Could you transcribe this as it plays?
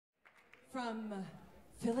from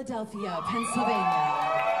Philadelphia,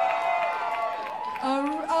 Pennsylvania.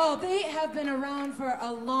 Oh, they have been around for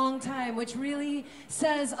a long time, which really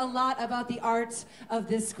says a lot about the art of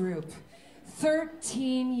this group.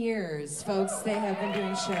 13 years, folks, they have been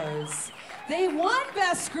doing shows. They won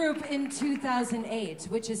Best Group in 2008,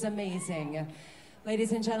 which is amazing.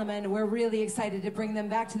 Ladies and gentlemen, we're really excited to bring them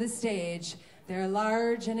back to the stage. They're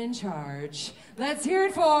large and in charge. Let's hear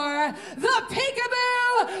it for the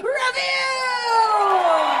Peek-A-Boo Revue!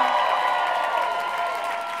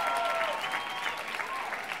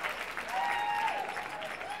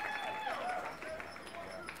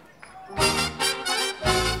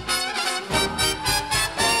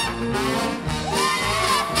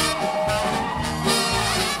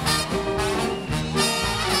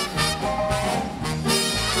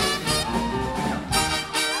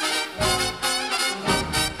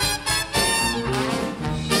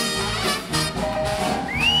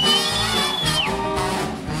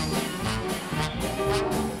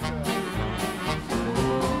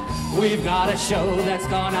 We've got a show that's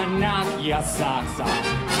gonna knock your socks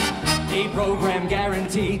off. A program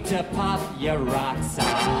guaranteed to pop your rocks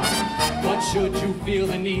off. But should you feel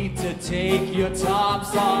the need to take your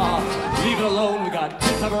tops off, leave it alone, we got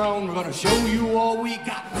tips of our own. We're gonna show you all we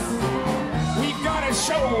got. We've got a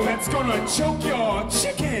show that's gonna choke your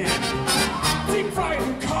chicken. Deep fried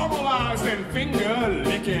and caramelized and finger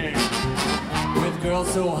licking. With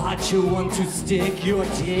girls so hot you want to stick your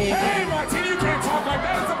dick. Hey, Martini, you can't talk like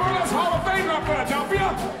that. It's the Burlesque Hall of Fame, not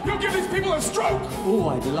Philadelphia. You'll give these people a stroke. Oh,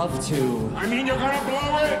 I'd love to. I mean, you're gonna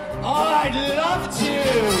blow it. Oh, I'd love to.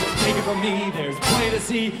 Take it from me, there's plenty to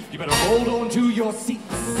see. You better hold on to your seats.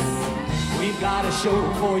 We've got a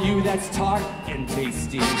show for you that's tart and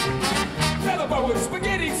tasty. Feather boa,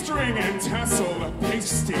 spaghetti string, and tassel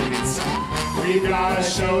pasties. We've got a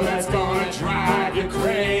show that's gonna drive you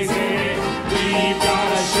crazy. We've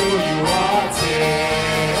gotta show you our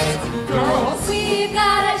tits. Girls, we've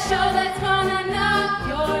got a show that's gonna knock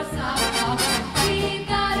your socks off. We've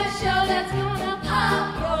got a show that's gonna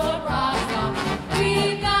pop your rocks off.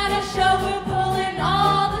 We've got a show we're pulling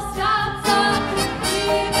all the stops off.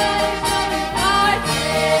 We've got a show with our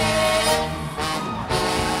tits.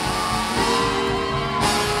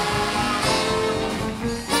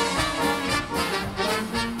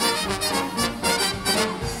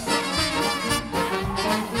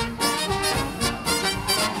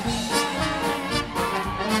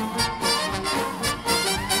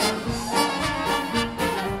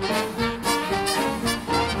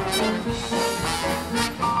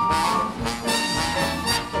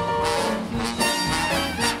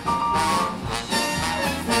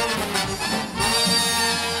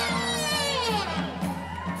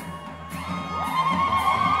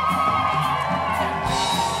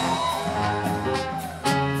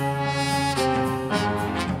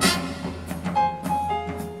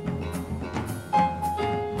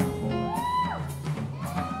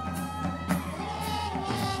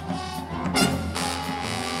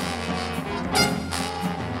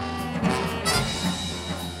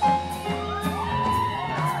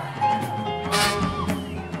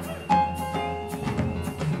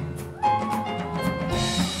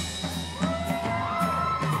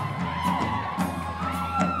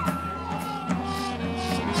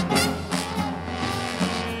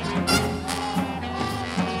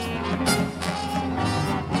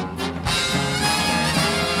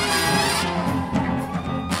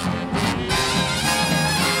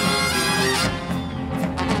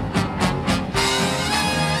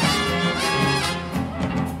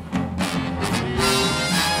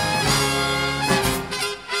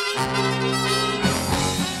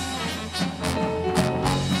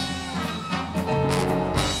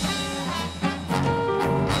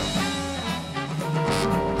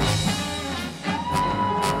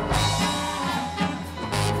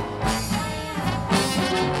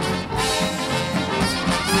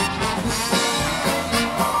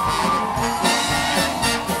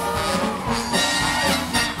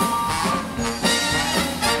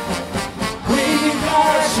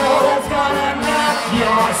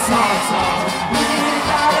 your socks off. We've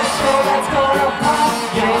got a show that's gonna pop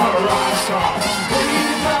your